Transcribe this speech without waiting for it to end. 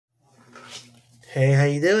Hey, how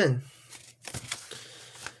you doing?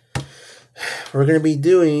 We're going to be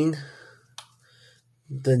doing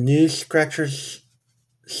the News Scratchers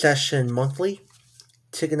session monthly,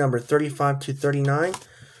 ticket number 35 to 39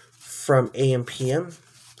 from AMPM.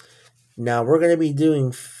 Now we're going to be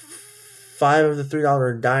doing 5 of the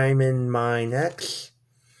 $3 Diamond Mine X.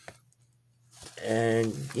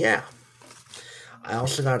 And yeah, I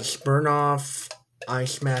also got a Smirnoff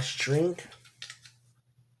Ice Smash drink.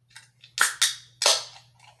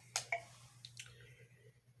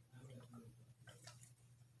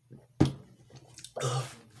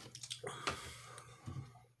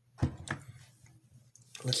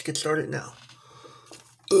 Let's get started now.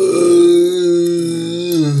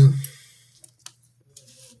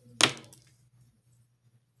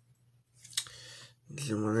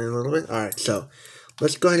 Zoom on in a little bit. Alright, so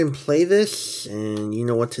let's go ahead and play this, and you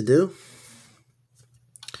know what to do.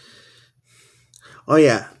 Oh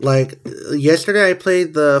yeah, like yesterday I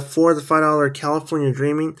played the $5 California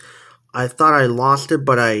Dreaming. I thought I lost it,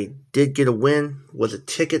 but I did get a win. It was a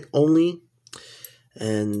ticket only,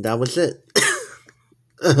 and that was it.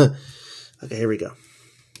 Okay, here we go.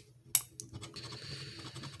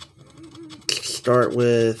 Start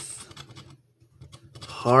with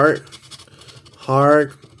heart,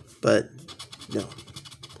 but no.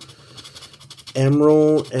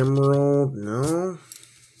 Emerald, no.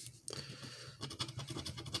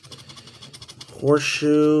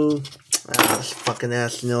 Horseshoe. This fucking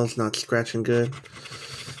ass nail's not scratching good.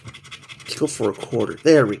 Let's go for a quarter.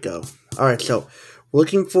 There we go. Alright, so we're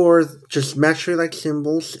looking for just match three like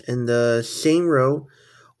symbols in the same row,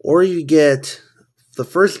 or you get the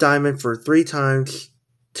first diamond for 3 times,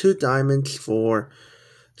 2 diamonds for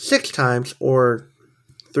 6 times, or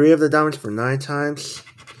 3 of the diamonds for 9 times.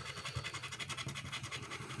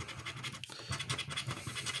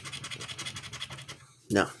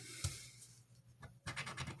 No.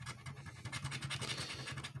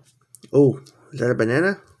 Oh, is that a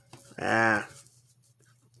banana? Ah.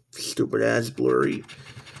 Stupid ass blurry.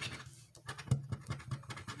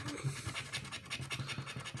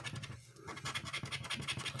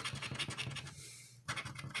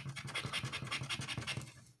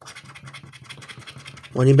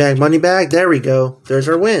 Money bag. There we go. There's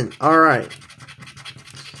our win. Alright.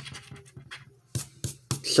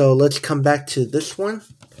 So let's come back to this one.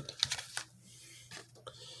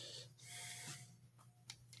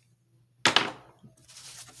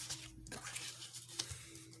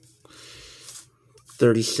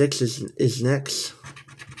 $36 is next.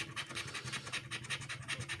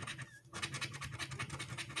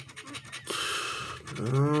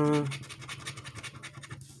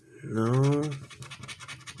 No.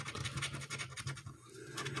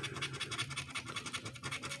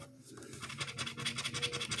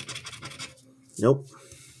 Nope.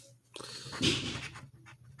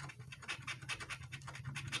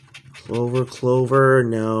 Clover,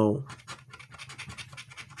 no.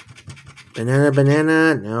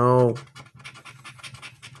 Banana, no.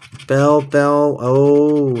 Bell,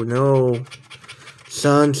 oh, no.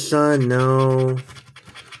 Sun, no.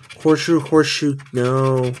 Horseshoe,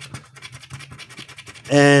 no.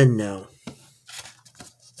 And no.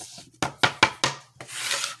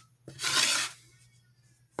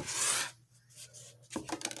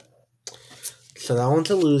 So that one's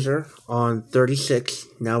a loser on 36.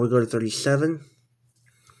 Now we go to 37.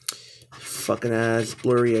 Fucking ass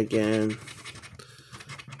blurry again.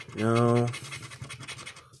 No.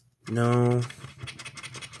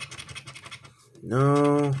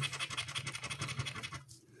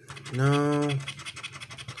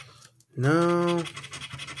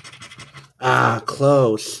 Ah,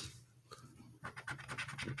 close.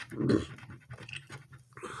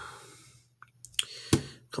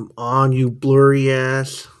 Come on, you blurry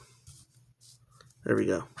ass. There we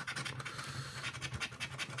go.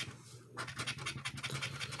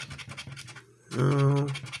 No.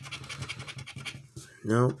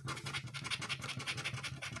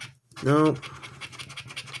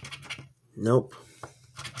 Nope.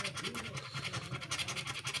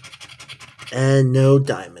 And no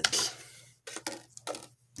diamonds.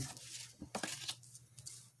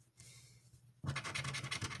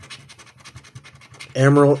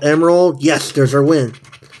 Emerald. Yes, there's our win.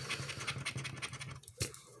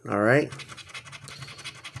 Alright.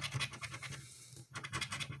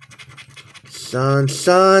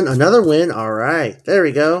 Sun. Another win. Alright. There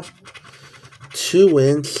we go. 2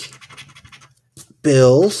 wins.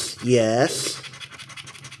 Bills. Yes.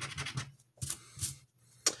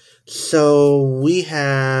 So we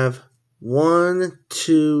have 1,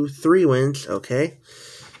 2, 3 wins. Okay.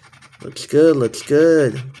 Looks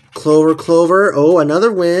good. Clover. Oh,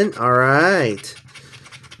 another win. All right.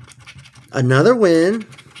 Another win.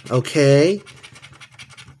 Okay.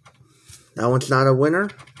 That one's not a winner.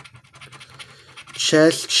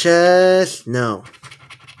 Chest. No.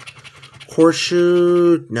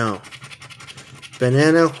 Horseshoe. No.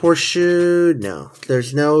 Banana horseshoe. No.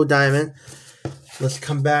 There's no diamond. Let's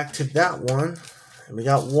come back to that one. And we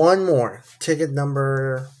got one more. Ticket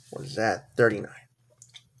number, what is that? 39.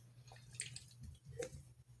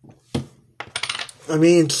 I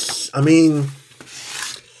mean,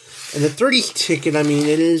 and the 30s ticket, I mean,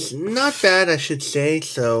 it is not bad, I should say,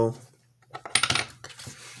 so.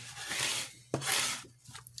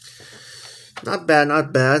 Not bad.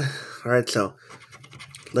 Alright, so.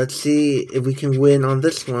 Let's see if we can win on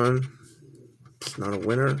this one. It's not a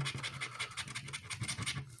winner.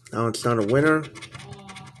 No, it's not a winner.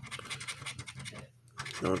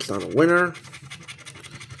 No, it's not a winner.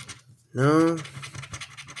 No.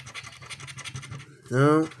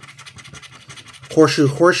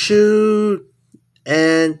 Horseshoe.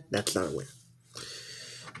 And that's not a win.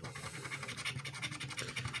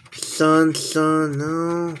 Sun,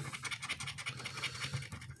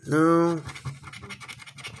 no. No.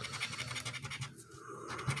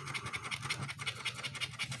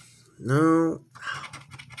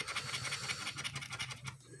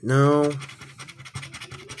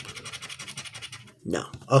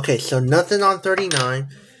 Okay, so nothing on 39.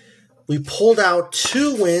 We pulled out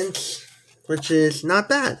 2 wins, which is not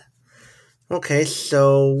bad. Okay,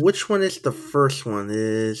 so which one is the first one?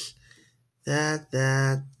 Is that,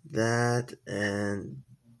 and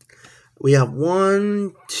we have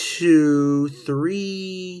 1, 2,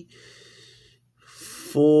 3,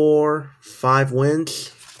 4, 5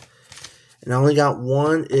 wins. And I only got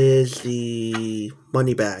one is the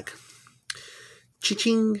money bag.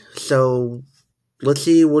 Cha-ching. So let's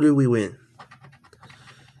see, what do we win?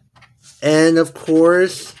 And of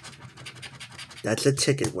course, that's a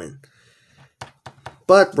ticket win.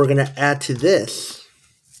 But we're going to add to this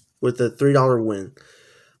with a $3 win.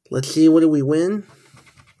 Let's see, what do we win?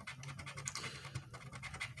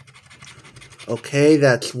 Okay,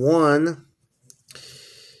 that's 1.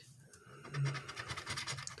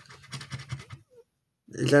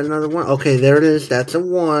 Is that another one? Okay, there it is. That's a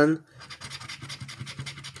 1.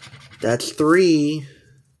 That's 3.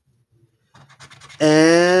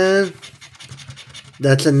 And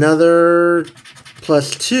that's another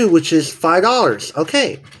plus 2, which is $5.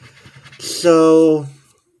 Okay. So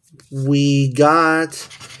we got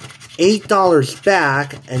 $8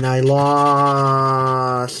 back, and I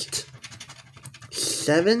lost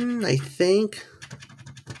 7, I think.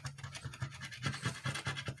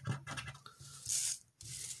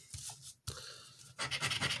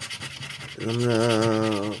 I'm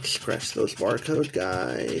gonna scratch those barcode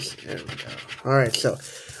guys. There we go. Alright, so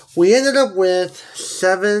we ended up with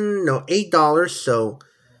 $8. So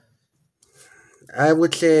I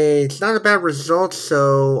would say it's not a bad result.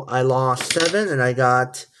 So I lost 7 and I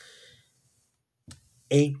got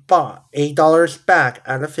 $8 back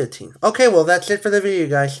out of 15. Okay, well that's it for the video,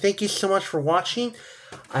 guys. Thank you so much for watching.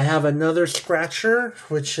 I have another scratcher,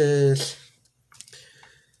 which is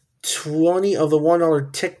 20 of the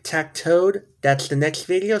 $1 Tic-Tac-Toad. That's the next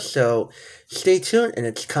video, so stay tuned and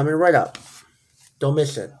it's coming right up. Don't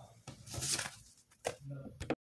miss it.